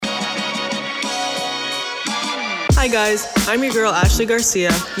Hi guys, I'm your girl Ashley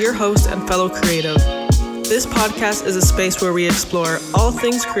Garcia, your host and fellow creative. This podcast is a space where we explore all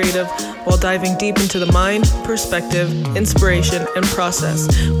things creative while diving deep into the mind, perspective, inspiration, and process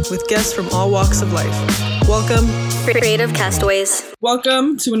with guests from all walks of life. Welcome, Creative Castaways.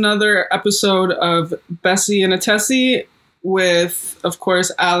 Welcome to another episode of Bessie and a Tessie with, of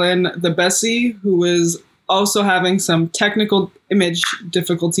course, Alan the Bessie, who is also having some technical image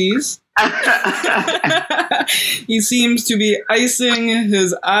difficulties. He seems to be icing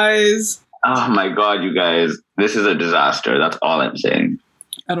his eyes. Oh my God, you guys. This is a disaster. That's all I'm saying.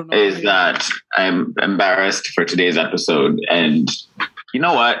 I don't know. Is that I'm embarrassed for today's episode. And you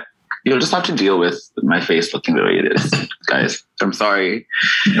know what? You'll just have to deal with my face looking the way it is, guys. I'm sorry.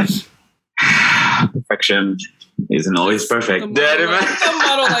 Perfection isn't always perfect. The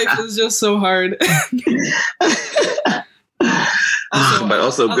model life is just so hard. But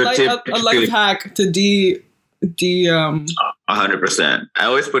also good tip. A life hack to 100%. I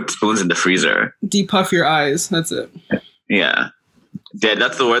always put spoons in the freezer. Depuff your eyes. That's it. Yeah. Yeah,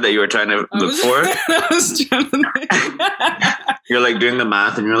 that's the word that you were trying to look for. I was trying to think. You're like doing the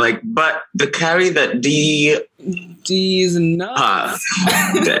math and you're like, but the carry that D's nuts.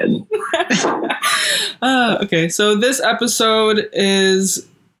 Dead. Okay, so this episode is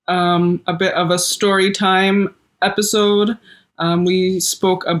a bit of a story time episode. We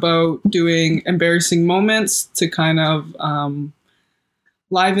spoke about doing embarrassing moments to kind of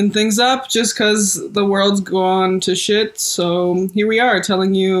liven things up just because the world's gone to shit. So here we are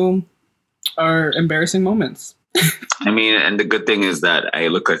telling you our embarrassing moments. I mean, and the good thing is that I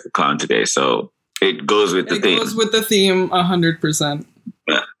look like a clown today, so it goes with the theme. It goes with the theme 100%.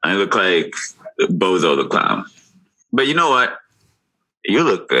 Yeah, I look like Bozo the clown. But you know what? You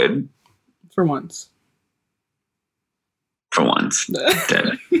look good. For once. I'm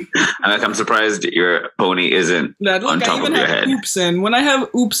surprised your pony isn't on top of your head. Oops in. When I have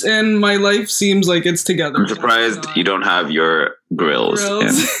oops in, my life seems like it's together. I'm surprised you don't have your grills.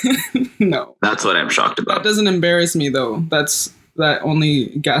 No. That's what I'm shocked about. That doesn't embarrass me though. That only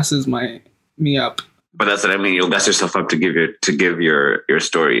gasses me up. But that's what I mean. You'll gas yourself up to give your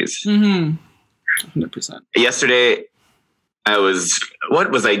stories. 100%. Yesterday,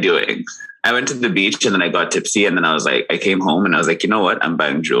 what was I doing? I went to the beach and then I got tipsy and then I came home and I was like, you know what? I'm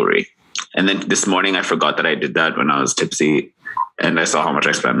buying jewelry. And then this morning I forgot that I did that when I was tipsy and I saw how much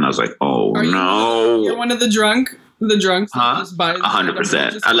I spent and I was like, oh no. You're one of the drunks huh? Just buys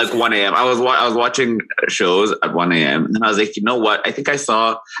 100%. At like 1 a.m. I was watching shows at 1 a.m. and then I was like, you know what? I think I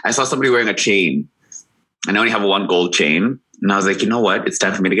saw somebody wearing a chain and I only have one gold chain. And I was like, you know what? It's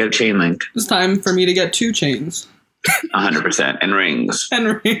time for me to get a chain link. It's time for me to get 2 chains. 100%. And rings. I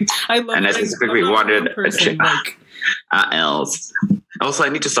love and I specifically wanted a chain. Nails. Also, I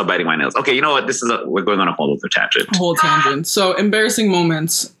need to stop biting my nails. Okay, you know what? We're going on a whole other tangent. So, embarrassing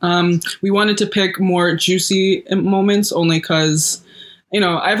moments. We wanted to pick more juicy moments only because,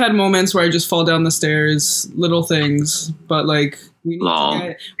 I've had moments where I just fall down the stairs, little things, but like we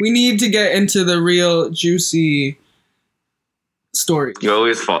need to get into the real juicy story. You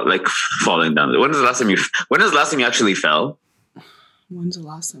always falling down. When was the last time you actually fell? When's the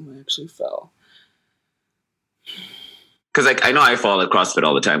last time I actually fell? Because I know I fall at CrossFit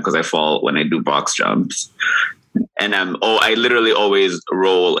all the time because I fall when I do box jumps. And I literally always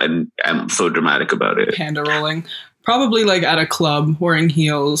roll and I'm so dramatic about it. Panda rolling. Probably like at a club wearing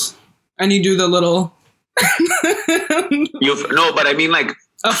heels. And you do the little... No, but I mean like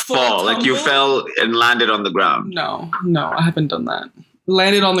a fall. Like you fell and landed on the ground. No, I haven't done that.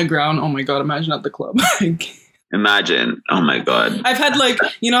 Landed on the ground. Oh my God, imagine at the club. Imagine. Oh my God. I've had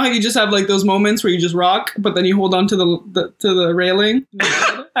how you just have like those moments where you just rock, but then you hold on to the railing.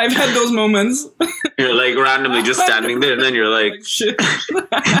 I've had those moments. You're like randomly just standing there and then you're like shit.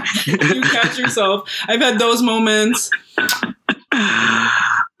 You catch yourself. I've had those moments.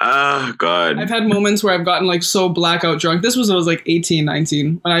 Oh God. I've had moments where I've gotten like so blackout drunk. This was when I was like 18,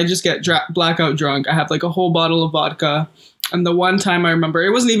 19. When I just get blackout drunk, I have like a whole bottle of vodka. And the one time I remember, it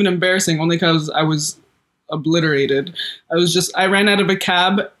wasn't even embarrassing, only because I was obliterated. I ran out of a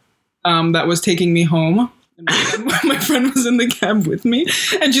cab that was taking me home. And my friend was in the cab with me.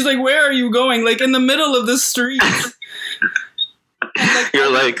 And she's like, where are you going? Like in the middle of the street.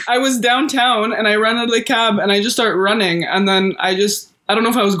 I was downtown and I ran out of the cab and I just start running. And then I don't know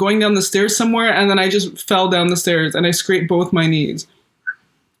if I was going down the stairs somewhere. And then I just fell down the stairs and I scraped both my knees.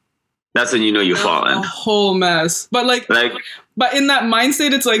 That's when you know you've fallen. A whole mess. But but in that mind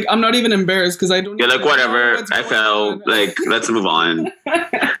state, it's like, I'm not even embarrassed because I don't. You're like, whatever, I fell. Like, let's move on.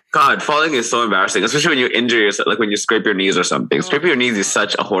 God, falling is so embarrassing, especially when you injure yourself, like when you scrape your knees or something. Scraping your knees is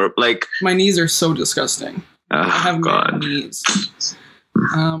such a horrible, my knees are so disgusting. Oh, I have God. many knees.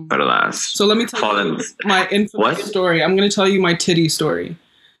 But alas. So let me tell you my infamous story. I'm going to tell you my titty story.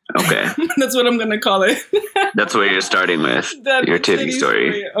 Okay. That's what I'm going to call it. That's what you're starting with. Your titty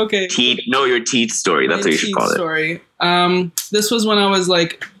story. Okay. Your teeth story. That's what you should call it. Story. This was when I was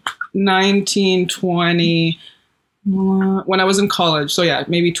like 19, 20, when I was in college. So yeah,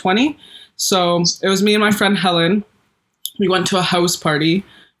 maybe 20. So it was me and my friend Helen. We went to a house party.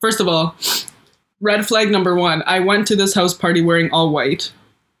 First of all, red flag number 1. I went to this house party wearing all white.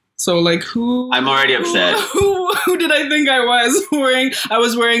 So like who? I'm already upset. Who did I think I was wearing? I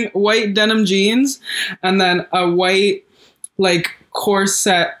was wearing white denim jeans and then a white like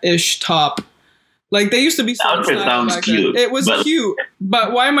corset-ish top. Like they used to be. Sounds cute. It was cute,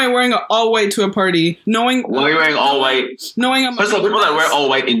 but why am I wearing all white to a party? Why are you wearing all white? Knowing I'm first of all, people that wear all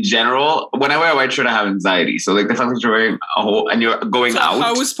white in general. When I wear a white shirt, I have anxiety. So like the fact that you're wearing a whole and you're going out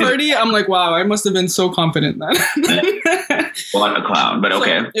house party, I'm like, wow, I must have been so confident then. What a clown! But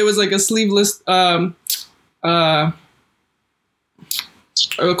okay, so it was like a sleeveless. Of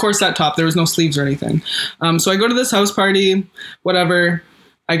course, that top, there was no sleeves or anything. So I go to this house party, whatever.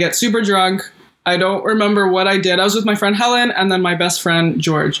 I get super drunk. I don't remember what I did. I was with my friend Helen and then my best friend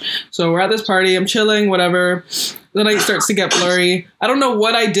George. So we're at this party. I'm chilling, whatever. The night starts to get blurry. I don't know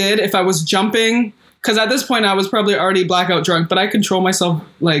what I did, if I was jumping. Because at this point, I was probably already blackout drunk. But I control myself,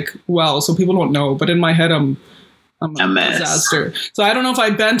 like, well. So people don't know. But in my head, I'm a disaster. So I don't know if I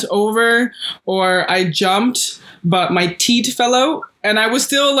bent over or I jumped. But my teeth fell out. And I was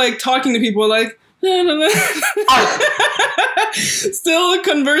still, like, talking to people, like, still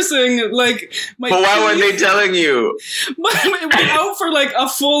conversing, like. But why weren't they telling you? But it went out for like a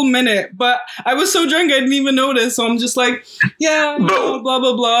full minute. But I was so drunk I didn't even notice. So I'm just like, yeah, blah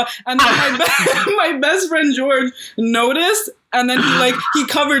blah blah. And then my best friend George noticed, and then he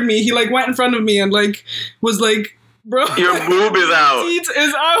covered me. He like went in front of me and like was like, bro, your boob is out. Teeth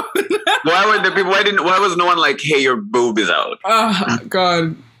is out. Why were the people? Why was no one like, hey, your boob is out? Oh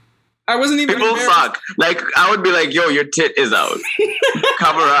God. I wasn't even. People suck. Like I would be like, "Yo, your tit is out.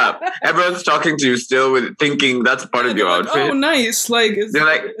 Cover up." Everyone's talking to you still with thinking that's part of your outfit. Oh, nice. Like they're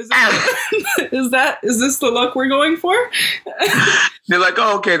like, is this the look we're going for? They're like,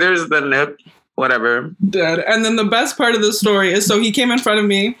 "Oh, okay. There's the nip. Whatever." Dead. And then the best part of the story is, so he came in front of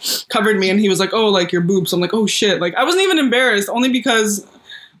me, covered me, and he was like, "Oh, like your boobs." I'm like, "Oh shit!" Like I wasn't even embarrassed, only because,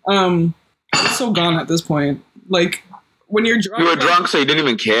 I was so gone at this point. Like. When you're drunk, you were drunk, so you didn't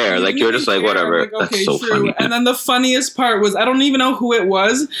even care. Like you were just like, whatever. Like, okay, that's so funny. And then the funniest part was, I don't even know who it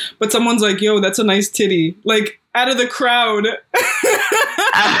was, but someone's like, "Yo, that's a nice titty." Like out of the crowd, like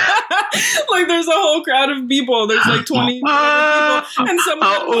there's a whole crowd of people. There's like 20 people, and someone.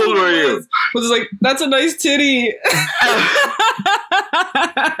 How old were you? Was like, "That's a nice titty."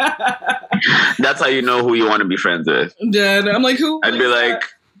 That's how you know who you want to be friends with. Dead. I'm like, who? I'd be like.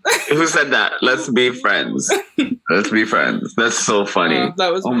 Who said that? Let's be friends. Let's be friends. That's so funny.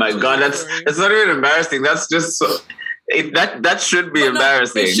 That was. Oh my God, it's not even embarrassing. That's just so. That should be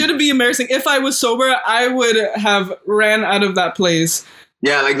embarrassing. It shouldn't be embarrassing. If I was sober, I would have ran out of that place.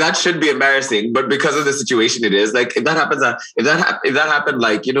 Yeah, like that should be embarrassing, but because of the situation it is, like if that happens, if that happened,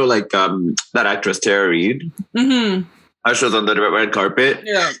 like you know, like that actress Tara Reid. Mm-hmm. How she was on the red carpet,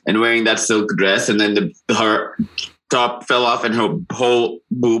 and wearing that silk dress, and then her top fell off and her whole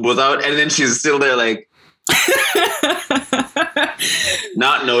boob was out, and then she's still there like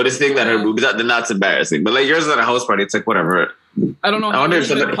not noticing that her boob is out. Then that's embarrassing. But like yours is at a house party, it's like whatever. I don't know how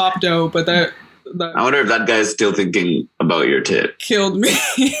it popped out, but that I wonder if that guy is still thinking about your tit. Killed me.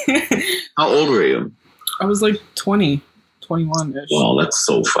 How old were you? I was like 20, 21-ish. Well, that's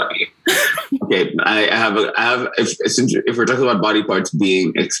so funny. Okay, I have. If we're talking about body parts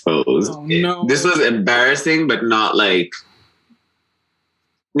being exposed, no. This was embarrassing, but not like.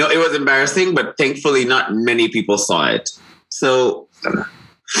 No, it was embarrassing, but thankfully, not many people saw it. So,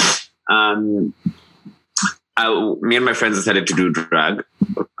 me and my friends decided to do drag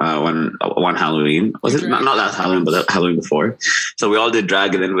one Halloween. Was it not last Halloween, but the Halloween before? So we all did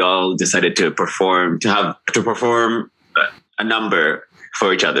drag, and then we all decided to perform a number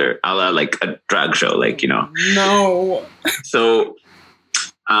for each other, a la like a drag show, like, you know. No. So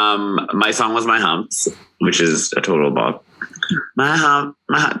my song was My Humps, which is a total bop. My hump,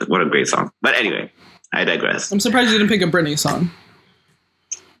 what a great song. But anyway, I digress. I'm surprised you didn't pick a Britney song.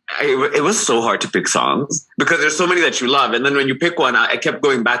 It was so hard to pick songs because there's so many that you love. And then when you pick one, I kept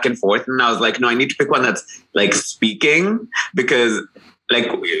going back and forth. And I was like, no, I need to pick one that's like speaking, because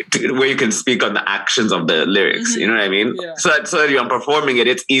like where you can speak on the actions of the lyrics. You know what I mean? Yeah. So that I'm performing it,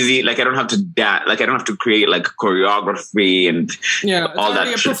 it's easy. Like I don't have to dance. Like I don't have to create like choreography and all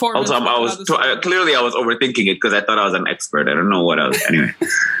that shit. Also, clearly I was overthinking it because I thought I was an expert. I don't know what else. Anyway,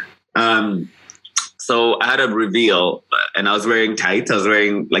 so I had a reveal, and I was wearing tights. I was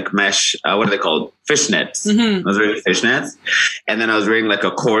wearing like mesh. What are they called? Fishnets. I was wearing fishnets, and then I was wearing like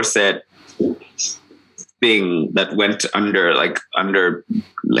a corset thing that went under like an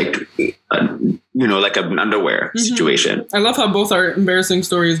underwear situation. I love how both our embarrassing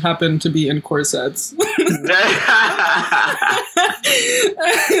stories happen to be in corsets.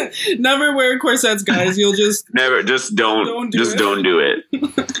 Never wear corsets, guys. You'll just don't do it.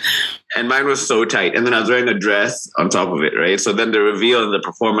 And mine was so tight, and then I was wearing a dress on top of it, right? So then the reveal and the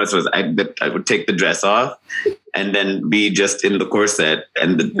performance was I would take the dress off and then be just in the corset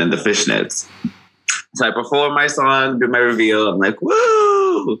and the fishnets. So I perform my song, do my reveal. I'm like,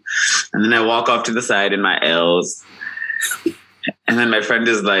 woo! And then I walk off to the side in my L's. And then my friend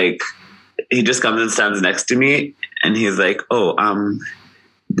is like, he just comes and stands next to me. And he's like, oh,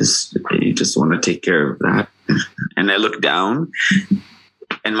 you just want to take care of that. And I look down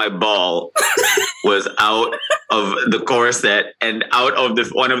and my ball was out of the corset and out of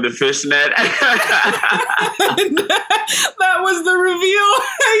one of the fishnet. That was the reveal.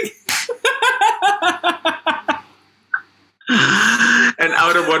 And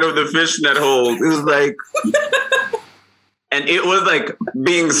out of one of the fishnet holes, it was like, and it was like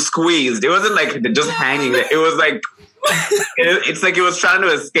being squeezed. It wasn't like just hanging there. It was like, it's like it was trying to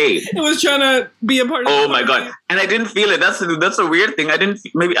escape. It was trying to be a part of Oh my God. And I didn't feel it. That's a weird thing.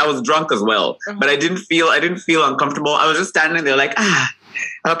 Maybe I was drunk as well, but I didn't feel uncomfortable. I was just standing there like, I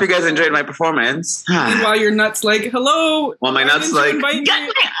hope you guys enjoyed my performance. Meanwhile, your nuts like, hello. Well, my nuts like, get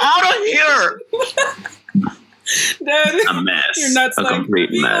me out of here. Dad, a mess. Your nuts a like, complete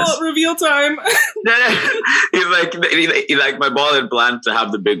mess. Reveal time. He's like, my ball had planned to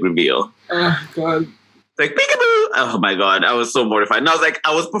have the big reveal. Oh, God. Like, peekaboo. Oh my God. I was so mortified. And I was like,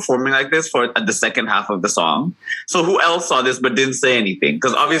 I was performing like this for the second half of the song. So who else saw this but didn't say anything?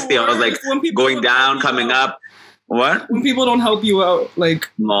 Because obviously I was like going down, coming up. What? When people don't help you out, like...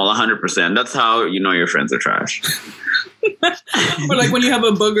 No, 100%. That's how you know your friends are trash. Or like when you have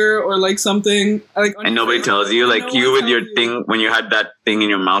a booger or like something. Like and nobody tells you. Like you with your thing, when you had that thing in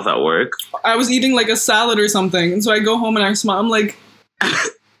your mouth at work. I was eating like a salad or something. And so I go home and I smile. I'm like...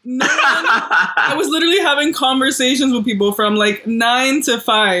 No, I was literally having conversations with people from like 9 to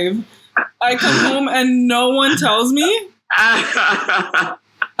 5. I come home and no one tells me.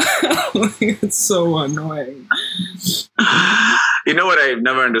 It's so annoying. You know what I've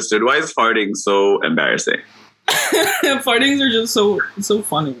never understood? Why is farting so embarrassing? Fartings are just so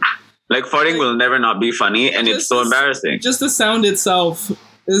funny. Like farting will never not be funny, and it's so embarrassing. Just the sound itself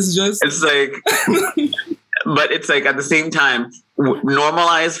is just... It's like... But it's like at the same time,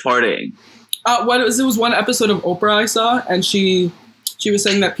 normalize farting. It was one episode of Oprah I saw, and she was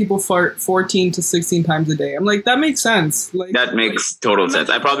saying that people fart 14 to 16 times a day. I'm like, that makes sense. Like that makes total sense.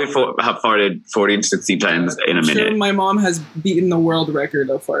 I probably have farted 14 to 16 times in a minute. Sure, my mom has beaten the world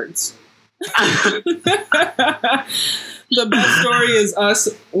record of farts. The best story is us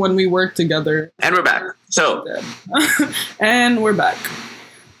when we work together. And we're back. So. And we're back.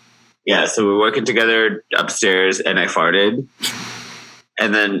 Yeah, so we're working together upstairs, and I farted.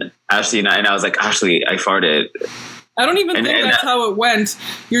 And then Ashley and I was like, Ashley, I farted. I don't even think that's how it went.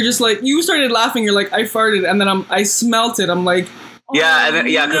 You're just like, you started laughing. You're like, I farted. And then I smelt it. I'm like, oh, yeah. And then,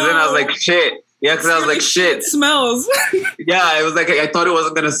 because then I was like, shit. Yeah, because I was like, shit. It smells. Yeah, I was like, I thought it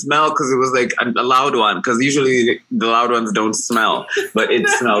wasn't going to smell because it was like a loud one. Because usually the loud ones don't smell. But it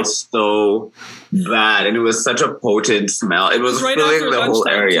smells so bad. And it was such a potent smell. It was right filling the whole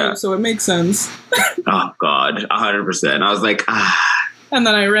area. Too, so it makes sense. Oh, God. 100%. I was like, And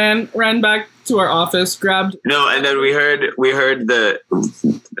then I ran back to our office, grabbed... No, and then we heard the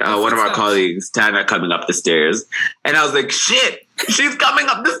one of our colleagues, Tana, coming up the stairs. And I was like, shit, she's coming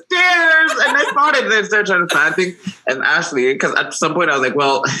up the stairs! And I farted, and I started trying to plan things. And Ashley, because at some point I was like,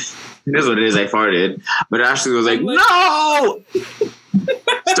 well, it is what it is, I farted. But Ashley was like, no!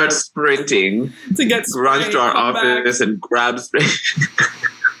 Starts sprinting. Runs to our office back. And grabs...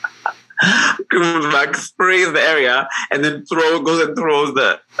 comes back, sprays the area, and then goes and throws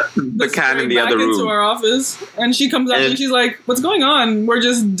the can in the other room. Into our office, and she comes out and she's like, "What's going on? We're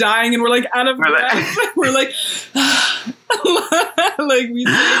just dying, and we're like out of breath. We're like, like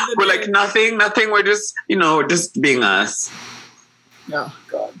we're like nothing. We're just just being us." Oh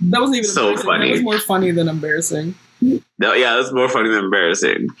God, that wasn't even so funny. That was more funny than embarrassing. No, yeah, it was more funny than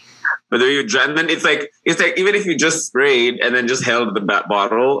embarrassing. But then you and then it's like even if you just sprayed and then just held the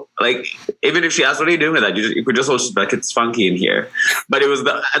bottle, like even if she asked, "What are you doing with that?" You could just hold like, "It's funky in here." But it was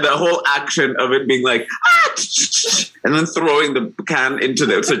the whole action of it being like, and then throwing the can into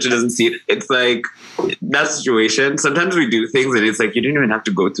the so she doesn't see it. It's like that situation. Sometimes we do things and it's like you didn't even have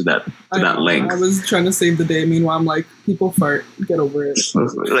to go to that length. I was trying to save the day. Meanwhile, I'm like, people fart. Get over it.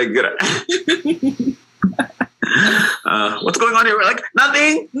 Like, what's going on here? We're like,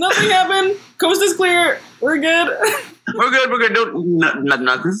 nothing happened. Coast is clear. We're good. We're good.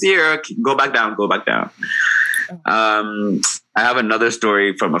 Nothing's here. Go back down. I have another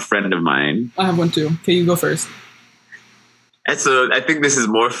story from a friend of mine. I have one too. Okay, you go first. And so I think this is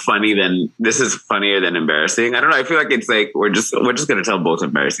funnier than embarrassing. I don't know. I feel like it's like we're just gonna tell both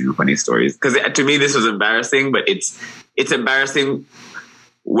embarrassing and funny stories, because to me this was embarrassing, but it's embarrassing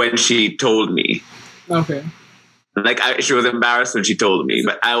when she told me. Okay. Like she was embarrassed when she told me,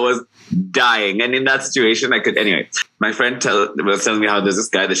 but I was dying. And in that situation, anyway. My friend was telling me how there's this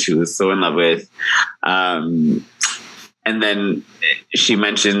guy that she was so in love with, and then she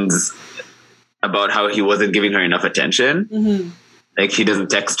mentions about how he wasn't giving her enough attention. Mm-hmm. Like he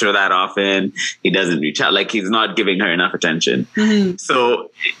doesn't text her that often. He doesn't reach out. Like he's not giving her enough attention. Mm-hmm. So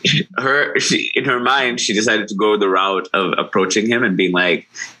in her mind, she decided to go the route of approaching him and being like,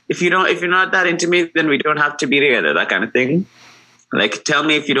 if you're not that into me, then we don't have to be together. That kind of thing. Like, tell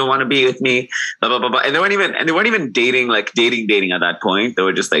me if you don't want to be with me, blah, blah, blah, blah. And they weren't even dating, like dating at that point. They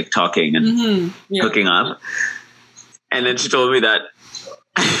were just like talking and hooking up. And then she told me that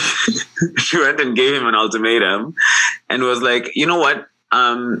she went and gave him an ultimatum and was like, you know what?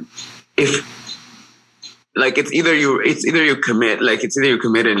 If like it's either you commit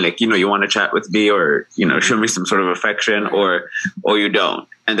and like, you know, you want to chat with me or, you know, show me some sort of affection or you don't.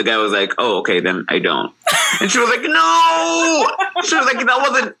 And the guy was like, oh, okay, then I don't. And she was like, no. She was like, that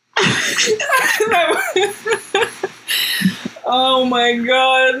wasn't. Oh my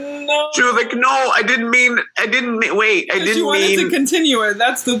God, no. She was like, no, I didn't mean, wait, I didn't mean. She wanted to continue it,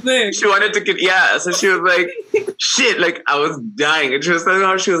 that's the thing. She wanted to, yeah, so she was like, shit, like, I was dying. And she was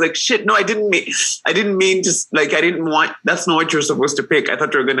like, shit, no, I didn't mean to, like, I didn't want, that's not what you're supposed to pick. I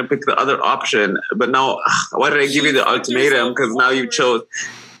thought you were going to pick the other option. But now, why did I give you the ultimatum? Because now you chose.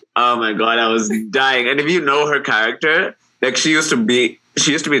 Oh my God, I was dying. And if you know her character, like, she used to be,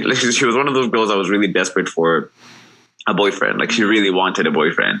 like, she was one of those girls I was really desperate for a boyfriend. Like she really wanted a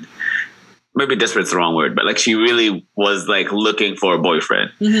boyfriend. Maybe desperate's the wrong word, but like she really was like looking for a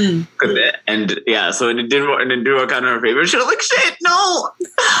boyfriend. Mm-hmm. And yeah, so it didn't work out in her favor. She was like, shit, no.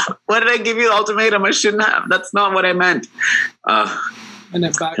 Why did I give you the ultimatum? I shouldn't have. That's not what I meant. And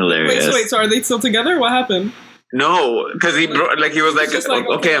it back. Hilarious. Wait, so are they still together? What happened? No, because he was like,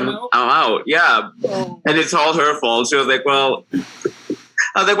 okay, I'm out. Yeah. Oh. And it's all her fault. She was like, well,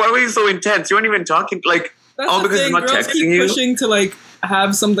 I was like, why were you so intense? You weren't even talking, like, that's because he's not girls texting keep you. Pushing to like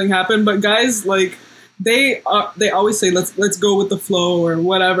have something happen, but guys like they always say let's go with the flow or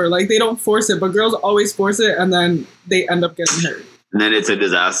whatever. Like they don't force it, but girls always force it, and then they end up getting hurt. And then it's a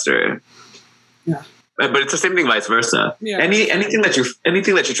disaster. Yeah, but it's the same thing, vice versa. Yeah. Anything that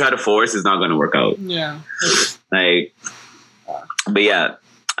you try to force is not going to work out. Yeah. Like, but yeah.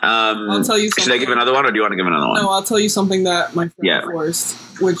 I'll tell you something. Should I give another one or do you want to give another one? No, I'll tell you something that my friend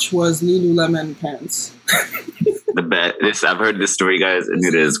forced, which was Lululemon pants. The bet. I've heard this story, guys, and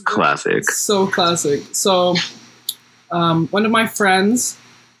it is classic. So classic. So, one of my friends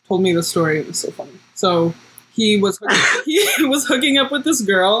told me the story. It was so funny. So he was hooking up with this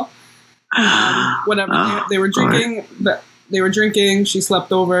girl. Whatever. They were drinking. They were drinking. She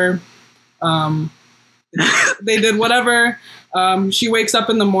slept over. They did whatever. She wakes up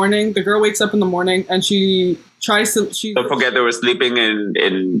in the morning. The girl wakes up in the morning and she tries to. Don't forget they were sleeping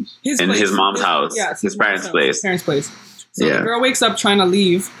in his mom's house. Yeah, his parents' place. So the girl wakes up trying to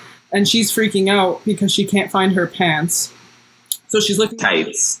leave, and she's freaking out because she can't find her pants. So she's looking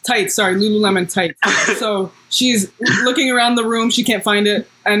tights. Sorry, Lululemon tights. So she's looking around the room. She can't find it,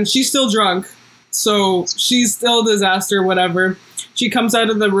 and she's still drunk. So she's still a disaster. Whatever. She comes out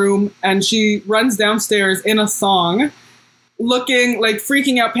of the room and she runs downstairs in a thong, looking like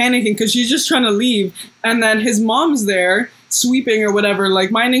freaking out, panicking because she's just trying to leave. And then his mom's there sweeping or whatever, like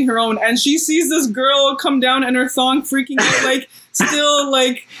minding her own. And she sees this girl come down in her thong, freaking out, like still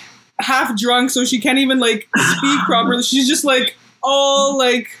like half drunk. So she can't even like speak properly. She's just like all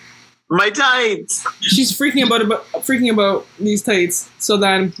like my tights. She's freaking about these tights. So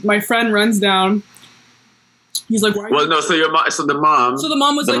then my friend runs down. He's like, why well, no, so the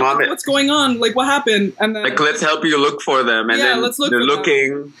mom was like, what's going on? Like, what happened? And then, like, let's help you look for them. And then let's look they're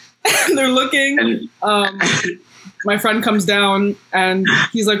looking. They're looking. And my friend comes down and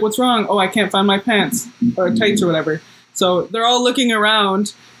he's like, "What's wrong?" "Oh, I can't find my pants or tights or whatever." So they're all looking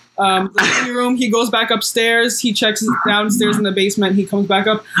around. The living room, he goes back upstairs. He checks downstairs in the basement. He comes back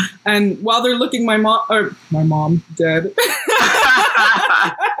up. And while they're looking, my mom, dead. Dead,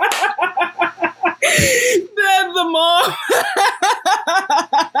 the mom.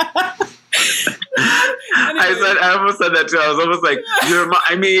 Anyway. I almost said that too. I was almost like, your mom,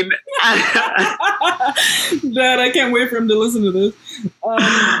 I mean. Dad, I can't wait for him to listen to this.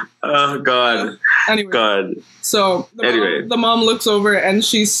 Oh, God. Anyway. God. So the mom looks over and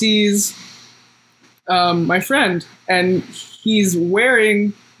she sees my friend, and he's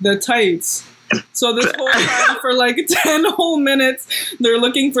wearing the tights. So this whole time, for like 10 whole minutes, they're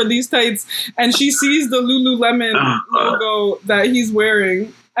looking for these tights, and she sees the Lululemon logo that he's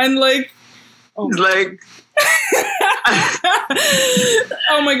wearing, and like, he's like,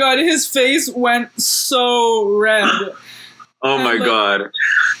 oh my God, his face went so red. Oh my God.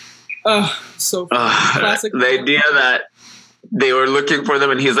 So classic. The idea that they were looking for them,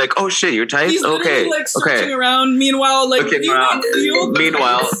 and he's like, "Oh shit, you're tight." He's okay, like searching around. Meanwhile, like,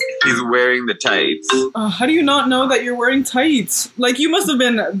 meanwhile, he's wearing the tights. How do you not know that you're wearing tights? Like, you must have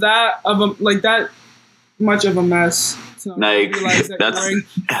been that much of a mess. Like, that's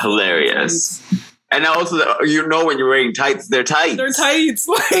hilarious. And also, when you're wearing tights, they're tights. They're tights.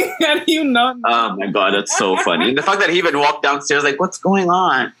 Like, how do you not know? Oh my God, that's so funny. And the fact that he even walked downstairs, like, what's going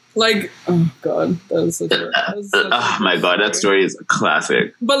on? Like, oh God, that was such oh my God, that story is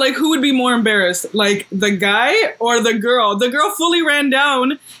classic. But like, who would be more embarrassed? Like, the guy or the girl? The girl fully ran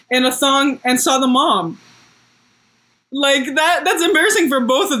down in a thong and saw the mom. Like, that's embarrassing for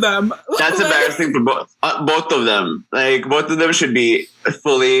both of them. That's embarrassing for both of them. Like, both of them should be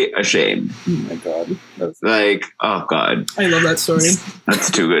fully ashamed. Oh my God. Like, oh God. I love that story.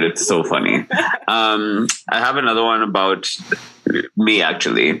 That's too good. It's so funny. I have another one about me,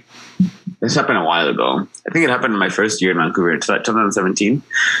 actually. This happened a while ago. I think it happened in my first year in Vancouver, 2017.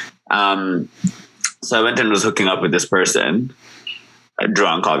 So I went and was hooking up with this person.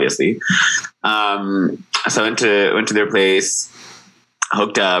 Drunk, obviously. So I went to their place,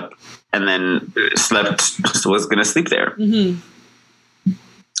 hooked up, and then slept. Was gonna sleep there. Mm-hmm.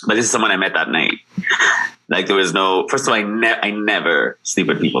 But this is someone I met that night. Like, there was no. First of all, I never sleep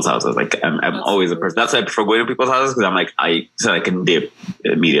at people's houses. Like, I'm always a person. That's why I prefer going to people's houses, because I'm like, so I can dip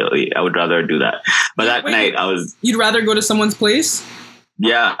immediately. I would rather do that. But that night, I was. You'd rather go to someone's place?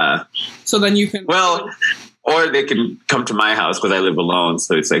 Yeah. So then you can. Well. Or they can come to my house, because I live alone.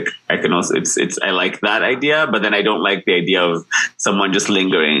 So it's like, I can also, I like that idea, but then I don't like the idea of someone just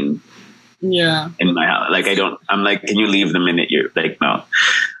lingering in my house. Like, I'm like, can you leave the minute you're like, no.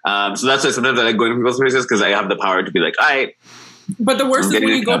 So that's why sometimes I like going to people's places, because I have the power to be like, all right. But the worst is when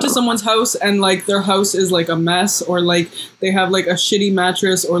you go to someone's house and like their house is like a mess, or like they have like a shitty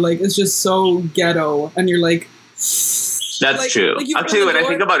mattress, or like it's just so ghetto, and you're like, that's true. Like, actually, when I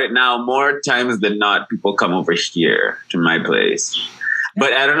think about it now, more times than not, people come over here to my place.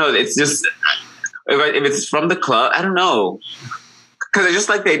 But I don't know. It's just, if it's from the club, I don't know. Because I just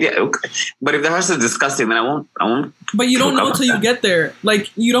like the idea. But if the house is disgusting, then I won't. But you don't know until you get there.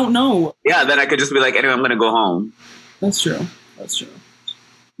 Like, you don't know. Yeah, then I could just be like, anyway, I'm going to go home. That's true.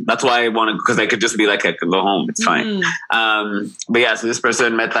 That's why I want to, because I could just be like, I could go home. It's fine. But yeah, so this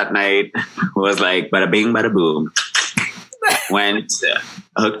person met that night, was like, bada bing, bada boom. Went,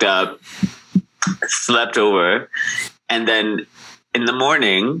 hooked up, slept over, and then in the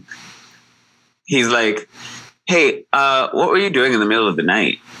morning, he's like, hey, what were you doing in the middle of the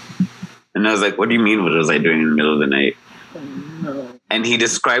night? And I was like, what do you mean, what was I doing in the middle of the night? And he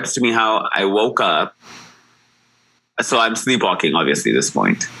describes to me how I woke up. So I'm sleepwalking, obviously, at this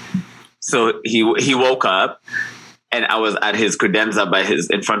point. So he woke up, and I was at his credenza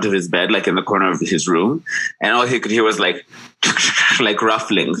in front of his bed, like in the corner of his room. And all he could hear was like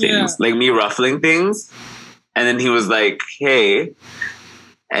ruffling things, like me ruffling things. And then he was like, hey.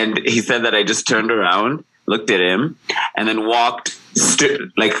 And he said that I just turned around, looked at him, and then walked,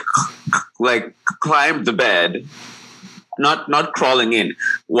 climbed the bed, not crawling in,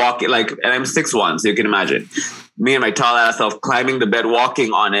 walking, like, and I'm 6'1", so you can imagine. Me and my tall ass self climbing the bed,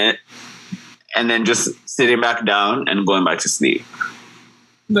 walking on it, and then just sitting back down and going back to sleep.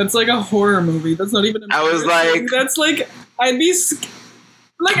 That's like a horror movie. That's not even. I was like, that's like, I'd be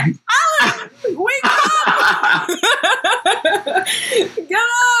like, Alan, wake up, get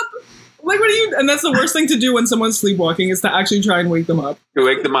up. Like, what are you? And that's the worst thing to do when someone's sleepwalking, is to actually try and wake them up. To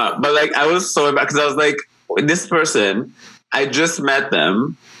wake them up, but like, I was so bad, because I was like, this person, I just met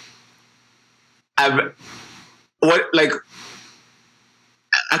them.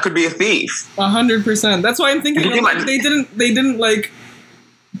 I could be a thief. 100%. That's why I'm thinking like, they didn't like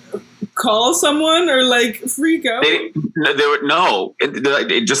call someone or like freak out. They were no.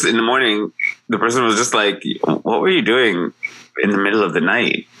 It just in the morning, the person was just like, "What were you doing in the middle of the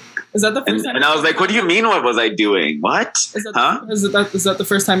night?" Is that the first time? And I was like, "What do you mean? What was I doing? What? Is that the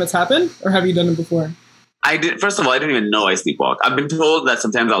first time it's happened, or have you done it before? I did. First of all, I didn't even know I sleepwalk. I've been told that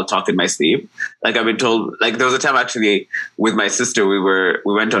sometimes I'll talk in my sleep. Like I've been told, like there was a time actually with my sister, we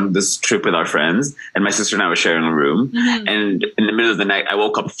went on this trip with our friends, and my sister and I were sharing a room. Mm-hmm. And in the middle of the night, I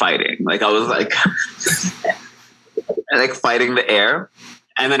woke up fighting. Like I was like, like fighting the air.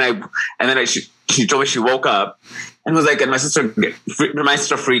 And then she told me she woke up and was like, and my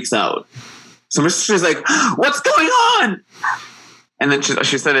sister freaks out. So my sister's like, "What's going on?" And then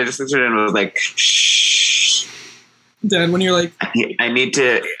she said, I just looked at her and was like, "Shh." Dad, when you're like, I need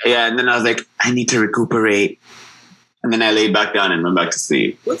to, yeah. And then I was like, "I need to recuperate." And then I laid back down and went back to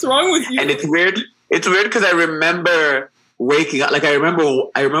sleep. What's wrong with you? And it's weird. It's weird because I remember waking up. Like I remember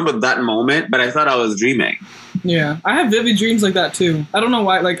that moment, but I thought I was dreaming. Yeah. I have vivid dreams like that too. I don't know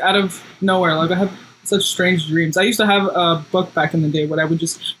why, like out of nowhere. Like I have such strange dreams. I used to have a book back in the day where I would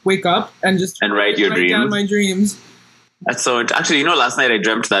just wake up and just write down my dreams. That's so actually, last night I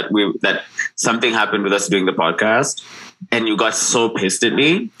dreamt that something happened with us doing the podcast, and you got so pissed at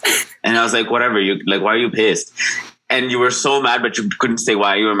me, and I was like, "Whatever, why are you pissed?" And you were so mad, but you couldn't say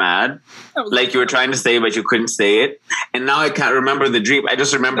why you were mad. Like you were trying to say, but you couldn't say it. And now I can't remember the dream. I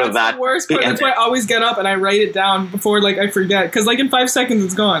just remember that's that. The worst part. That's why I always get up and I write it down before I forget, because in 5 seconds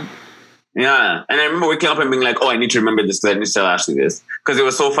it's gone. Yeah, and I remember waking up and being like, "Oh, I need to remember this because I need to tell Ashley this." Because it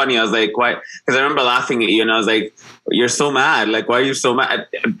was so funny. I was like, "Why?" Because I remember laughing at you, and I was like, "You're so mad. Like, why are you so mad?"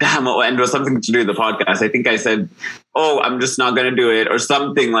 Damn, and it was something to do with the podcast. I think I said, "Oh, I'm just not going to do it," or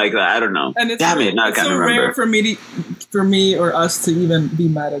something like that. I don't know. And it's I can't remember. Rare for me or us to even be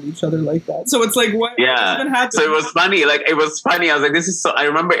mad at each other like that. So it's like, what? Yeah. Even happened? So it was funny. I was like, "This is so." I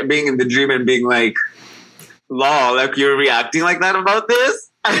remember being in the dream and being like, "Lol, like you're reacting like that about this."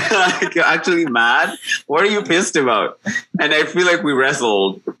 Like you're actually mad. What are you pissed about? And I feel like we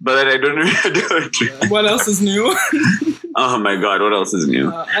wrestled, but I don't know how to do it. What else is new? Oh my god, what else is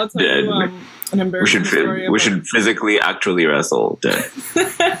new? I'll tell you an embarrassing story. We should physically actually wrestle.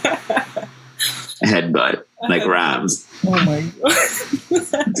 Headbutt like Rams. Oh my god.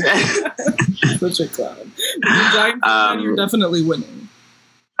 Such a clown. With your giant forehead, you're definitely winning.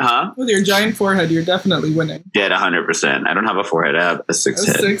 Huh? With your giant forehead, you're definitely winning. Yeah, 100%. I don't have a forehead. I have a six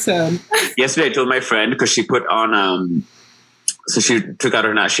head. Yesterday, I told my friend because she put on so she took out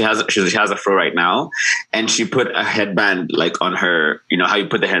her she has a fro right now, and she put a headband on her. You know how you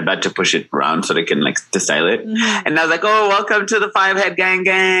put the headband to push it around so they can to style it. Mm-hmm. And I was like, "Oh, welcome to the 5 head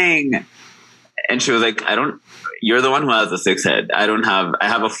gang." And she was like, "You're the one who has the 6 head. I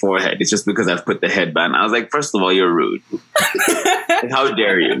have a 4 head. It's just because I've put the headband." I was like, "First of all, you're rude. How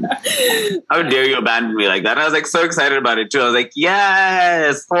dare you? How dare you abandon me like that?" And I was so excited about it too. I was like,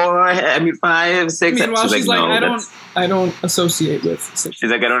 "Yes, 5, 6." Meanwhile, she's like, "No, I don't associate with 6." She's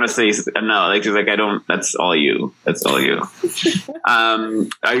like, "I don't associate." No, she's like, "I don't. That's all you. That's all you."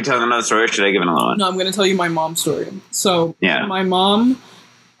 Are you telling another story, or should I give another one? No, I'm going to tell you my mom's story. So, yeah, my mom.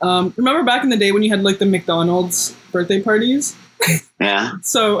 Remember back in the day when you had the McDonald's birthday parties? Yeah.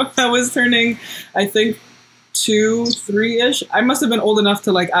 So I was turning, I think, 2, 3-ish. I must have been old enough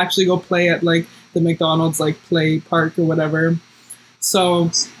to actually go play at the McDonald's play park or whatever.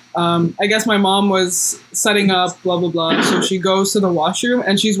 So I guess my mom was setting up, blah, blah, blah. So she goes to the washroom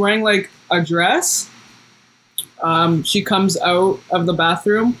and she's wearing a dress. She comes out of the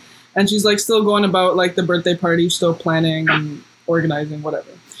bathroom and she's still going about the birthday party, still planning and organizing, whatever.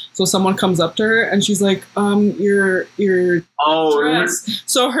 So someone comes up to her and she's like, your dress.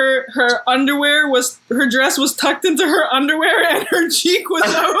 So her dress was tucked into her underwear and her cheek was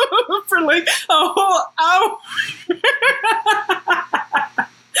out for a whole hour.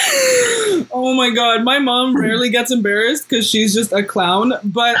 Oh my god, my mom rarely gets embarrassed because she's just a clown.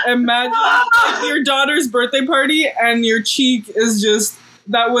 But imagine your daughter's birthday party and your cheek is just...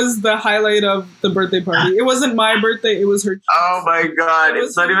 That was the highlight of the birthday party. It wasn't my birthday; it was her cheek. Oh my god!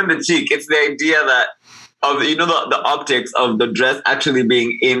 It's not even the cheek; it's the idea that the optics of the dress actually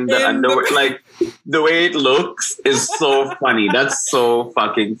being in the underwear. The way it looks is so funny. That's so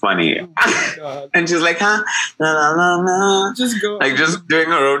fucking funny. Oh my god! And she's like, "Huh? La, la, la, la." Just go. Just doing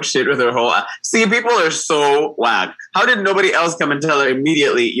her own shit with her whole. See, people are so whack. How did nobody else come and tell her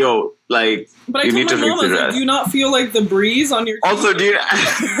immediately? Yo, But I told my mom, I was like, "Do you not feel the breeze on your?" Also, dude.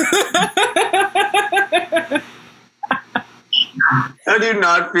 How do you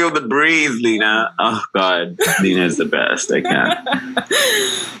not feel the breeze, Lena? Oh God, Lena is the best. I can't.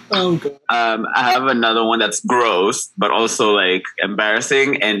 Oh God. I have another one that's gross, but also like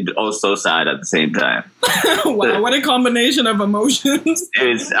embarrassing and also sad at the same time. Wow, what a combination of emotions.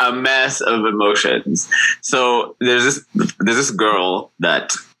 It's a mess of emotions. So there's this girl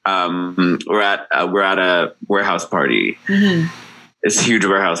that we're at a warehouse party. Mm-hmm. This huge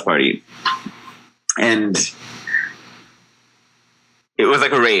warehouse party, and it was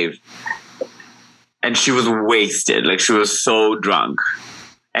like a rave, and she was wasted. Like she was so drunk.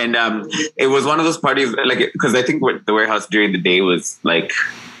 And it was one of those parties, like, because I think the warehouse during the day was like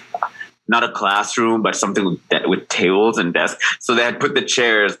not a classroom, but something with tables and desks. So they had put the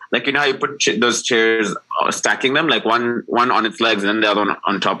chairs, like, you know how you put those chairs, stacking them, like one on its legs and then the other one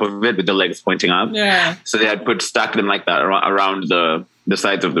on top of it with the legs pointing up. Yeah. So they had stacked them like that around the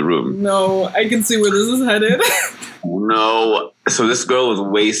sides of the room. No, I can see where this is headed. No. So this girl was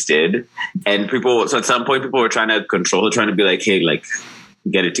wasted, and so at some point people were trying to control her, trying to be like, hey, like,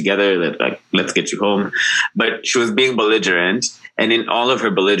 get it together, let's get you home. But she was being belligerent, and in all of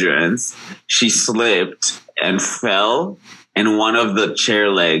her belligerence, she slipped and fell, and one of the chair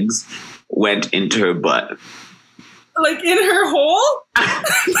legs went into her butt. Like in her hole?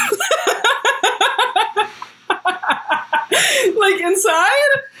 Like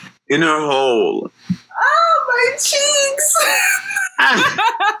inside? In her hole. Oh, my cheeks!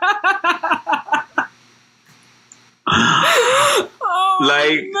 Oh,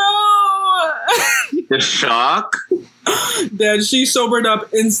 like, no! The shock. Dad, she sobered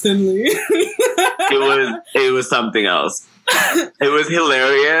up instantly. It was something else. It was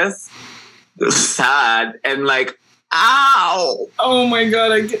hilarious, sad, and like, ow! Oh my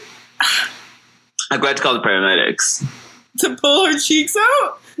God! I got to call the paramedics to pull her cheeks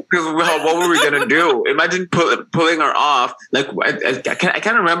out. Because what were we gonna do? Imagine pulling her off. Like I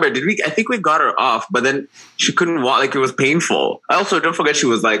can't remember. Did we? I think we got her off, but then she couldn't walk. Like it was painful. Also, don't forget she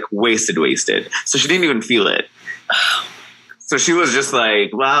was like wasted, so she didn't even feel it. So she was just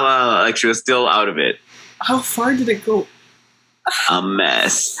like, wow, like she was still out of it. How far did it go? A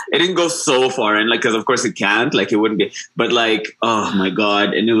mess. It didn't go so far, and like, because of course it can't. Like it wouldn't be. But like, oh my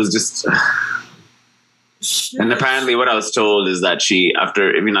God, and it was just. Shit. And apparently what I was told is that she,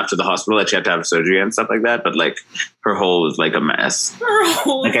 after the hospital, that she had to have surgery and stuff like that, but like her hole was like a mess.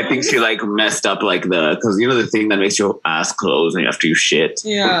 Like I think she like messed up like because you know the thing that makes your ass close after you shit?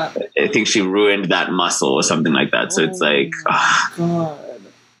 Yeah. I think she ruined that muscle or something like that. So it's like, God.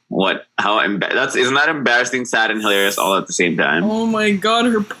 Isn't that embarrassing, sad, and hilarious all at the same time? Oh my God,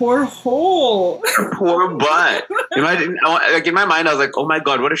 her poor hole. Her poor butt. Imagine, like in my mind, I was like, oh my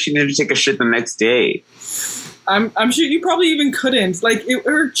God, what if she needed to take a shit the next day? I'm sure you probably even couldn't. Like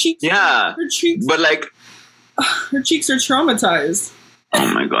her cheeks. Yeah. Her cheeks. But like, her cheeks are traumatized.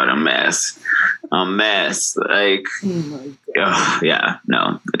 Oh my God, a mess. Like, oh my God. Yeah,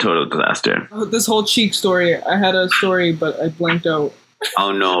 no, a total disaster. Oh, this whole cheek story. I had a story, but I blanked out.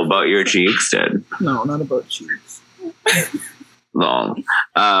 Oh no, about your cheeks, Ted? No, not about cheeks. Long.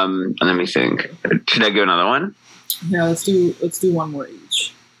 Let me think. Should I give another one? Yeah, let's do one more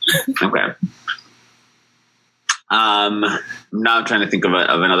each. Okay. Now I'm trying to think of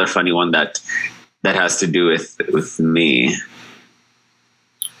another funny one that has to do with me.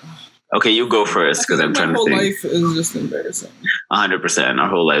 Okay, you go first because I'm trying to think. My whole life is just embarrassing. 100%. Our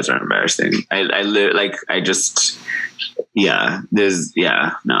whole lives are embarrassing.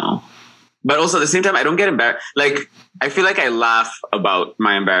 No. But also at the same time, I don't get embarrassed. Like, I feel like I laugh about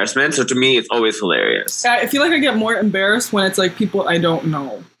my embarrassment. So to me, it's always hilarious. I feel like I get more embarrassed when it's like people I don't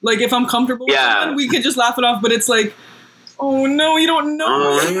know. Like if I'm comfortable with someone, we could just laugh it off. But it's like, oh no, you don't know.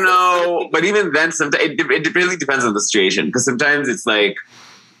 Oh no. But even then, sometimes it really depends on the situation. Because sometimes it's like,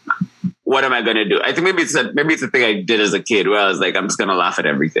 what am I going to do? I think maybe it's a thing I did as a kid where I was like, I'm just going to laugh at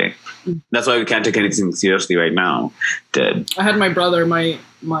everything. That's why we can't take anything seriously right now. I had my brother, my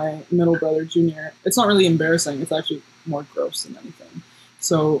middle brother, Junior. It's not really embarrassing. It's actually more gross than anything.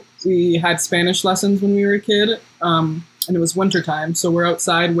 So we had Spanish lessons when we were a kid, and it was wintertime. So we're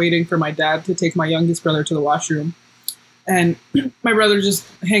outside waiting for my dad to take my youngest brother to the washroom. And my brother just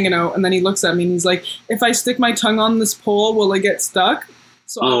hanging out. And then he looks at me and he's like, if I stick my tongue on this pole, will it get stuck?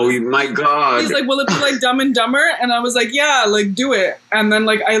 So my God. He's like, will it be like Dumb and Dumber? And I was like, yeah, like do it. And then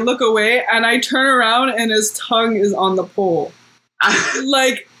like I look away and I turn around and his tongue is on the pole.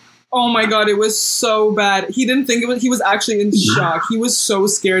 Like, oh my God, it was so bad. He didn't think it was, he was actually in shock. He was so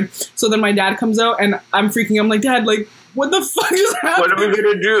scared. So then my dad comes out and I'm freaking out. I'm like, Dad, like, what the fuck is happening? What are we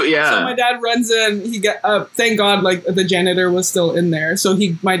gonna do? Yeah. So my dad runs in. He thank God, like the janitor was still in there. So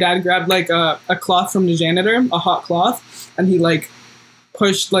my dad grabbed like a cloth from the janitor, a hot cloth, and he like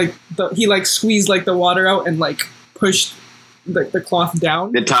pushed like he like squeezed like the water out and like pushed the cloth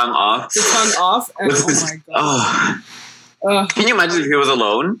down. The tongue off. And my god. Can you imagine if he was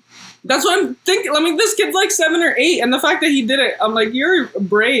alone? That's what I'm thinking. I mean, this kid's like 7 or 8, and the fact that he did it, I'm like, you're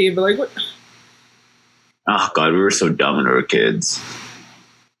brave. Like, what? Oh god, we were so dumb when we were kids.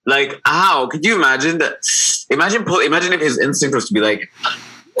 Like, how could you imagine that? Imagine if his instinct was to be like,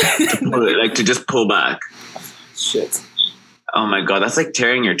 to just pull back. Shit. Oh my god, that's like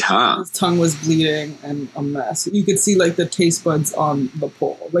tearing your tongue. His tongue was bleeding and a mess. You could see like the taste buds on the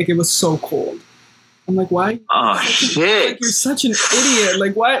pole. Like it was so cold. I'm like, why? Oh shit! Like, you're such an idiot.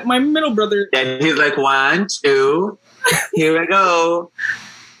 Like, why? My middle brother. And he's like, 1, 2, here we go.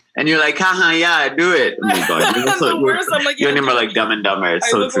 And you're like, haha, yeah, do it. Oh my god, you're so, I'm like, you and him are like Dumb and Dumber. It's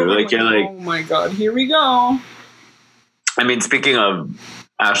so true. Like you're like, oh my god, here we go. I mean, speaking of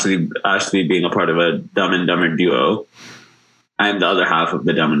Ashley being a part of a Dumb and Dumber duo, I'm the other half of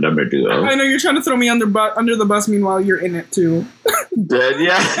the Dumb and Dumber duo. I know you're trying to throw me under the bus. Meanwhile, you're in it too.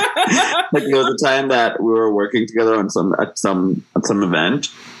 Yeah. Like there was a time that we were working together on some event,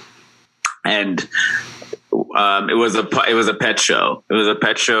 and it was a pet show. It was a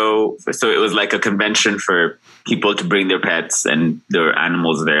pet show, so it was like a convention for people to bring their pets and their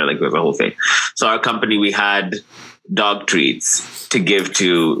animals there. Like it was a whole thing. So our company, we had dog treats to give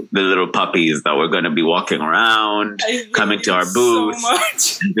to the little puppies that were going to be walking around, coming to our booth,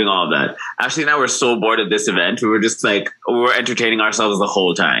 doing all of that. Ashley and I were so bored of this event. We were just like, we were entertaining ourselves the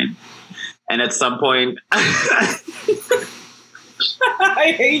whole time. And at some point, I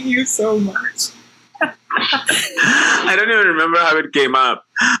hate you so much. I don't even remember how it came up,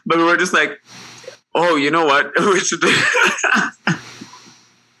 but we were just like, oh, you know what? We should do.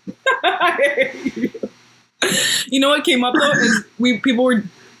 I hate you. You know what came up though is people were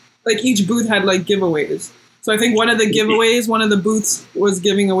like, each booth had like giveaways. So I think one of the booths was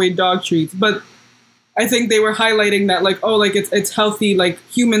giving away dog treats, but I think they were highlighting that like, oh, like it's healthy, like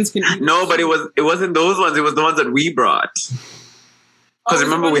humans can eat. No, but it wasn't those ones. It was the ones that we brought. Because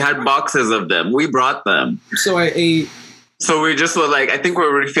remember, we had boxes of them. We brought them. So I ate. So we just were like, I think we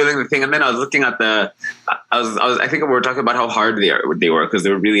were feeling the thing, and then I was looking at I think we were talking about how hard they were because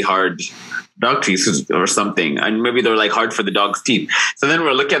they were really hard dog treats or something, and maybe they were like hard for the dog's teeth. So then we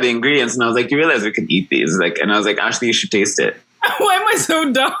were looking at the ingredients, and I was like, you realize we can eat these? Like, and I was like, Ashley, you should taste it. Why am I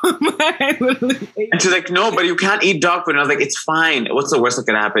so dumb? I literally ate and she's like, no, but you can't eat dog food. And I was like, it's fine. What's the worst that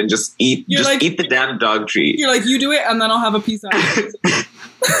could happen? Just eat. Eat the damn dog treat. You're like, you do it, and then I'll have a piece out of it.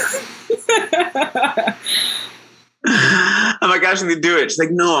 I'm like, Ashley, do it. She's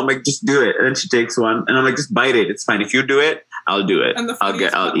like, no. I'm like, just do it. And then she takes one, and I'm like, just bite it. It's fine. If you do it, I'll do it. And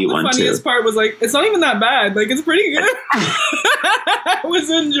I'll eat one too. The funniest part was like, it's not even that bad. Like, it's pretty good. I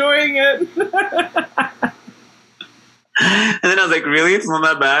was enjoying it. And then I was like, really? It's not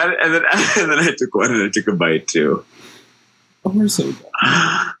that bad? And then I took one and I took a bite too. Oh, we're so good.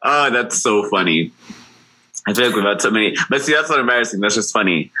 Oh, that's so funny. I feel like we've had so many, but see, that's not embarrassing. That's just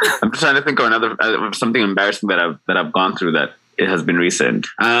funny. I'm just trying to think of something embarrassing that I've gone through that it has been recent.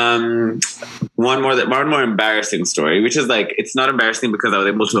 One more embarrassing story, which is like, it's not embarrassing because I was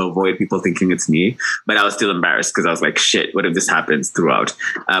able to avoid people thinking it's me, but I was still embarrassed because I was like, shit, what if this happens throughout?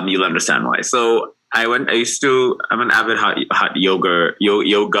 You'll understand why. So I'm an avid hot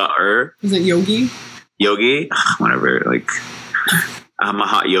yoga-er. Is it yogi? Yogi? Whatever, like... I'm a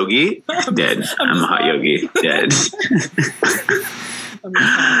hot yogi, dead. I'm a hot yogi, dead.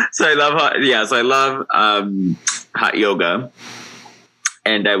 So I love hot yoga,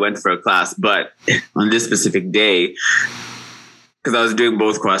 and I went for a class. But on this specific day, because I was doing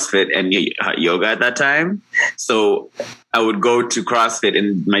both CrossFit and hot yoga at that time, so I would go to CrossFit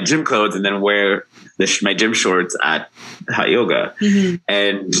in my gym clothes and then wear my gym shorts at hot yoga. Mm-hmm.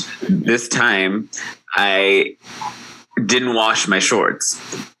 And this time, I didn't wash my shorts.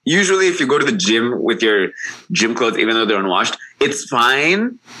 Usually if you go to the gym with your gym clothes, even though they're unwashed, it's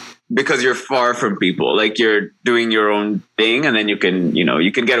fine because you're far from people. Like you're doing your own thing and then you can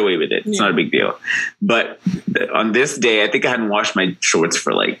get away with it. It's not a big deal. But on this day, I think I hadn't washed my shorts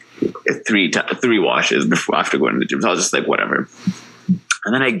for like three washes after going to the gym. So I was just like, whatever.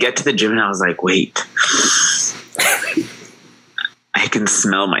 And then I get to the gym and I was like, wait. I can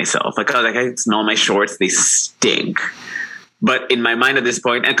smell myself. I can smell my shorts. They stink. But in my mind at this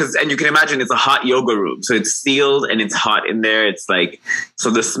point, and you can imagine it's a hot yoga room. So it's sealed and it's hot in there. It's like, so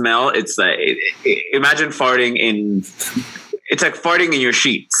the smell, it's like, imagine farting it's like farting in your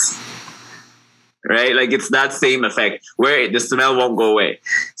sheets, right? Like it's that same effect where the smell won't go away.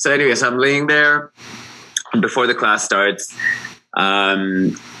 So anyway, so I'm laying there before the class starts.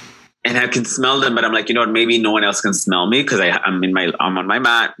 and I can smell them, but I'm like, you know what? Maybe no one else can smell me because I'm on my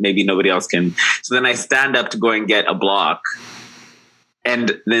mat. Maybe nobody else can. So then I stand up to go and get a block,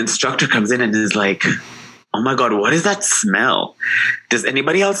 and the instructor comes in and is like, "Oh my God, what is that smell? Does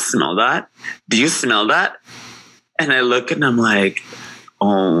anybody else smell that? Do you smell that?" And I look and I'm like,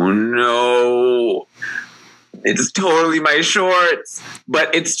 "Oh no, it's totally my shorts."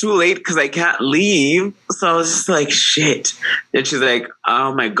 But it's too late because I can't leave. So I was just like, shit. And she's like,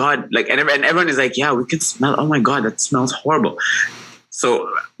 "Oh my God." Like, and everyone is like, "Yeah, we can smell. Oh my God, that smells horrible." So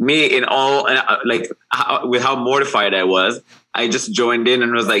me with how mortified I was, I just joined in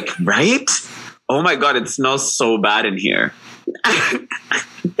and was like, right? Oh my God, it smells so bad in here.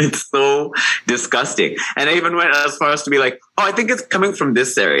 It's so disgusting. And I even went as far as to be like, "Oh, I think it's coming from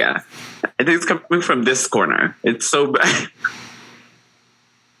this area. I think it's coming from this corner. It's so bad."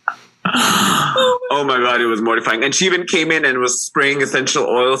 Oh my God, it was mortifying. And she even came in and was spraying essential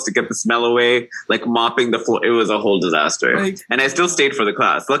oils to get the smell away, like mopping the floor. It was a whole disaster. And I still stayed for the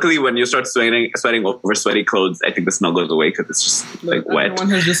class. Luckily, when you start sweating over sweaty clothes, I think the smell goes away because it's just like wet. Everyone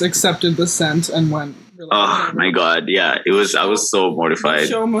has just accepted the scent and went. Like, oh my God, yeah. It was. I was so mortified. The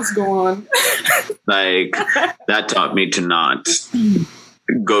show must go on. Like, that taught me to not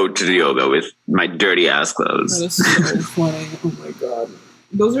go to the yoga with my dirty ass clothes. That is so funny. Oh my God.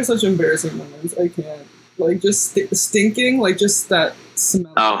 Those are such embarrassing moments. I can't. Like, just stinking, like, just that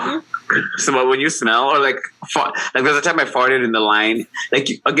smell. Oh. So when you smell, or like there's a time I farted in the line. Like,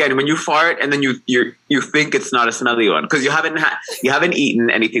 again, when you fart and then you think it's not a smelly one because you haven't eaten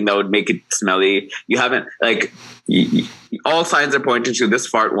anything that would make it smelly. You haven't, like, all signs are pointing to this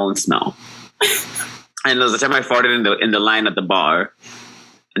fart won't smell. And there was a time I farted in the line at the bar.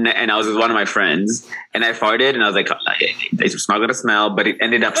 And I was with one of my friends, and I farted, and I was like, "It's not gonna smell," but it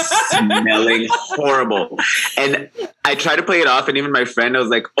ended up smelling horrible. And I tried to play it off, and even my friend was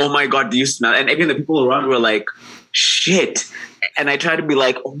like, "Oh my God, do you smell?" And even the people around were like, "Shit!" And I tried to be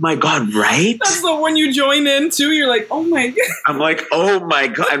like, "Oh my God, right?" That's the when you join in too. You're like, "Oh my God!" I'm like, "Oh my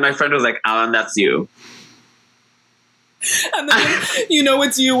God!" And my friend was like, "Alan, that's you." And then you know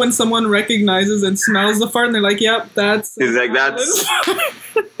it's you when someone recognizes and smells the fart, and they're like, "Yep, that's." He's like, "That's."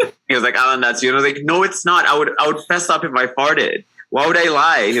 He was like, "Alan, that's you." And I was like, "No, it's not. I would fess up if I farted. Why would I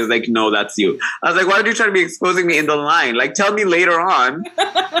lie?" He was like, "No, that's you." I was like, "Why would you try to be exposing me in the line? Like, tell me later on."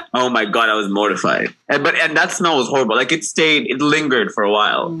 Oh my God, I was mortified. And that smell was horrible. Like, it lingered for a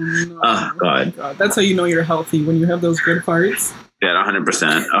while. Oh God. That's how you know you're healthy, when you have those good farts. Yeah,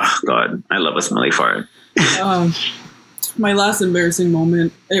 100%. Oh God, I love a smelly fart. My last embarrassing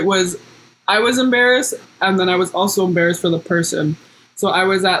moment, I was embarrassed, and then I was also embarrassed for the person. So I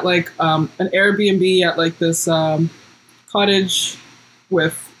was at like an Airbnb at like this cottage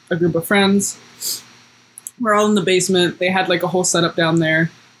with a group of friends. We're all in the basement. They had like a whole setup down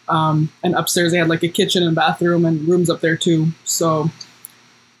there. And upstairs they had like a kitchen and bathroom and rooms up there too. So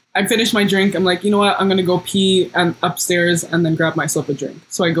I finished my drink. I'm like, you know what? I'm going to go pee and upstairs and then grab myself a drink.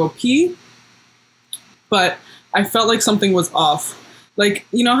 So I go pee. But I felt like something was off. Like,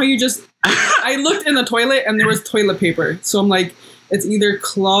 you know how you just... I looked in the toilet and there was toilet paper. So I'm like, it's either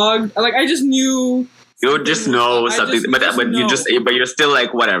clogged. Like, I just knew... You would just know something. But you're still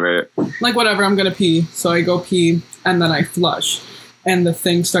like, whatever. Like, whatever, I'm going to pee. So I go pee and then I flush. And the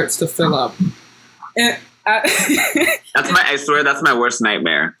thing starts to fill up. And... I swear that's my worst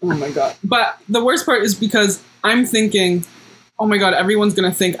nightmare. Oh my God. But the worst part is because I'm thinking, oh my God, everyone's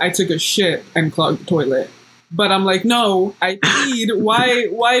going to think I took a shit and clogged the toilet. But I'm like, no, I peed.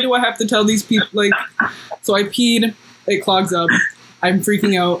 Why do I have to tell these people? Like, so I peed. It clogs up. I'm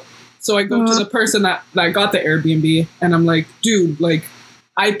freaking out. So I go to the person that got the Airbnb, and I'm like, dude, like,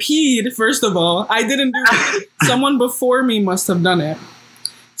 I peed, first of all. I didn't do it. Someone before me must have done it.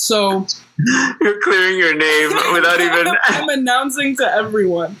 So... You're clearing your name without even... I'm announcing to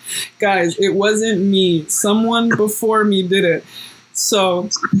everyone. Guys, it wasn't me. Someone before me did it. So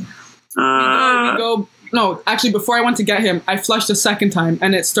we go... No, actually, before I went to get him, I flushed a second time,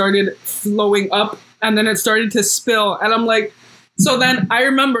 and it started flowing up, and then it started to spill. And I'm like... So then I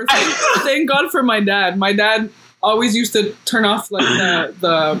remember, thank God for my dad. My dad always used to turn off like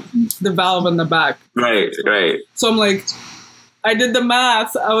the valve in the back. Right. So I'm like... I did the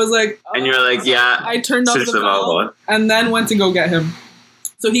math. I was like... Oh. And you're like, yeah. I turned off the valve and then went to go get him.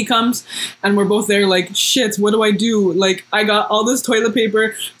 So he comes and we're both there like, shit, what do I do? Like, I got all this toilet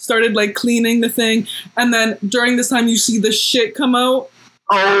paper, started like cleaning the thing. And then during this time, you see the shit come out.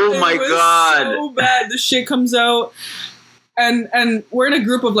 Oh my God. So bad. The shit comes out. And we're in a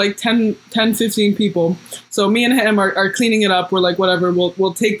group of like 10, 15 people. So me and him are cleaning it up. We're like, whatever,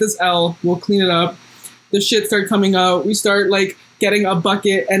 we'll take this L. We'll clean it up. The shit start coming out. We start like getting a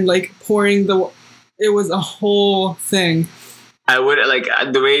bucket and like pouring it was a whole thing. I would like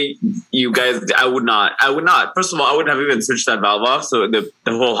the way you guys. I would not. First of all, I wouldn't have even switched that valve off, so the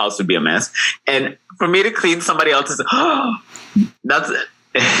whole house would be a mess. And for me to clean somebody else's, that's it.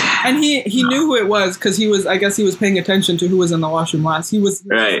 And he knew who it was because I guess he was paying attention to who was in the washroom last. He was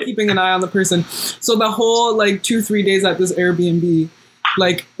keeping an eye on the person. So the whole like 2-3 days at this Airbnb,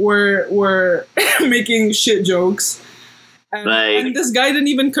 like we're making shit jokes. And this guy didn't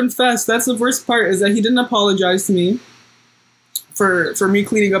even confess. That's the worst part, is that he didn't apologize to me for me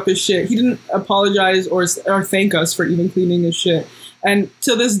cleaning up his shit. He didn't apologize or thank us for even cleaning his shit. And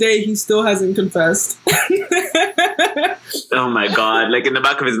to this day, he still hasn't confessed. Oh my God. Like in the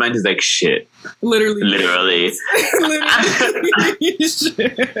back of his mind, he's like, shit. Literally. Shit.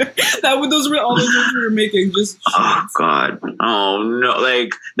 Those were all the jokes we were making. Just shit. Oh God. Oh no.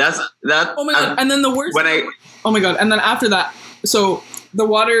 Like that. Oh my God. And then the worst. Oh my God. And then after that, so the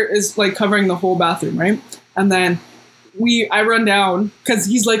water is like covering the whole bathroom, right? And then I run down because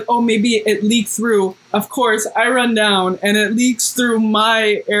he's like, oh, maybe it leaked through. Of course, I run down and it leaks through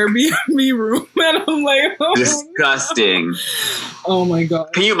my Airbnb room. And I'm like, oh, disgusting. No. Oh my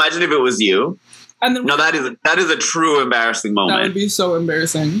God. Can you imagine if it was you? And then, no, that is a true embarrassing moment. That would be so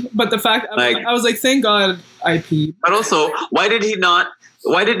embarrassing. But the fact, I was like, thank God I peed. But also, why did he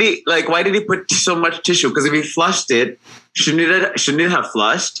put so much tissue? Because if he flushed it, shouldn't it have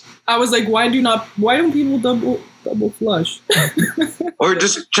flushed? I was like, why don't people double flush? Or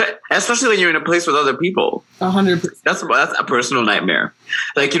just especially when you're in a place with other people. 100%. That's a personal nightmare.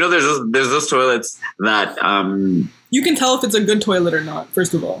 Like, there's those toilets that you can tell if it's a good toilet or not.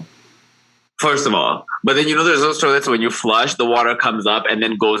 First of all, but then there's those toilets when you flush, the water comes up and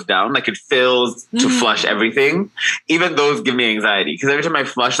then goes down, like it fills to flush everything. Even those give me anxiety because every time I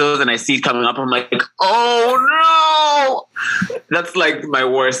flush those and I see it coming up, I'm like, oh no! That's like my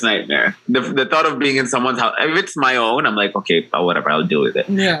worst nightmare. The thought of being in someone's house. If it's my own, I'm like, okay, whatever, I'll deal with it.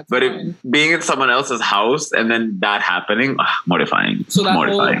 Yeah. But if being in someone else's house and then that happening, mortifying. So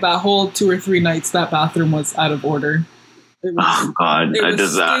that whole 2 or 3 nights, that bathroom was out of order. Oh God! I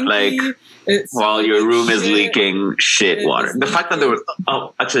just while your room is leaking shit water. The fact that there was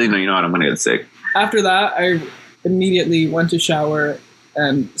actually no, you know what? I'm gonna get sick. After that, I immediately went to shower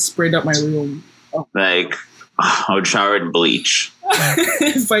and sprayed up my room. Oh. Like I would shower in bleach.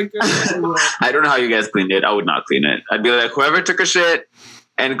 If I could, I don't know how you guys cleaned it. I would not clean it. I'd be like, whoever took a shit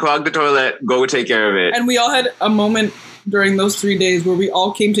and clogged the toilet, go take care of it. And we all had a moment during those 3 days where we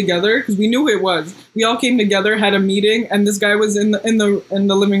all came together because we knew who it was. We all came together, had a meeting, and this guy was in the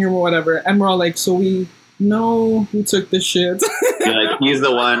living room or whatever, and we're all like, so we know who took the shit. You're like, he's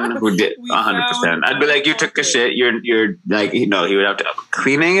the one who did 100%. I'd be like, you took a shit. You're like, he would have to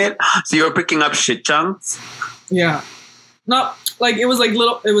cleaning it. So you were picking up shit chunks. Yeah, not like it was like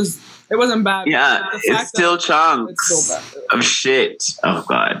little. It wasn't bad. Yeah, it's still chunks. It's so bad of shit. Oh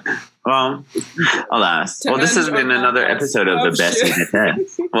God. Well, alas. This has been another episode of The Best in the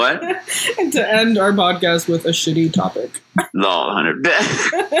 10. What? And to end our podcast with a shitty topic. Lol, 100.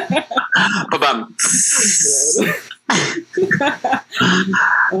 Ba-bum.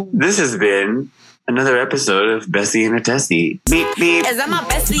 This has been another episode of Bessie and a Tessie. Beep, beep. Is that my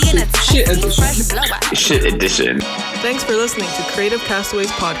Bessie and a Tessie? Shit edition. Thanks for listening to Creative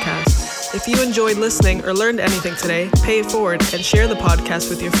Castaways Podcast. If you enjoyed listening or learned anything today, pay it forward and share the podcast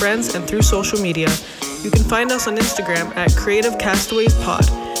with your friends and through social media. You can find us on Instagram at Creative Castaways Pod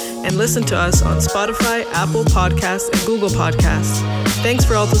and listen to us on Spotify, Apple Podcasts, and Google Podcasts. Thanks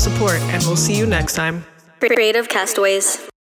for all the support, and we'll see you next time. Creative Castaways.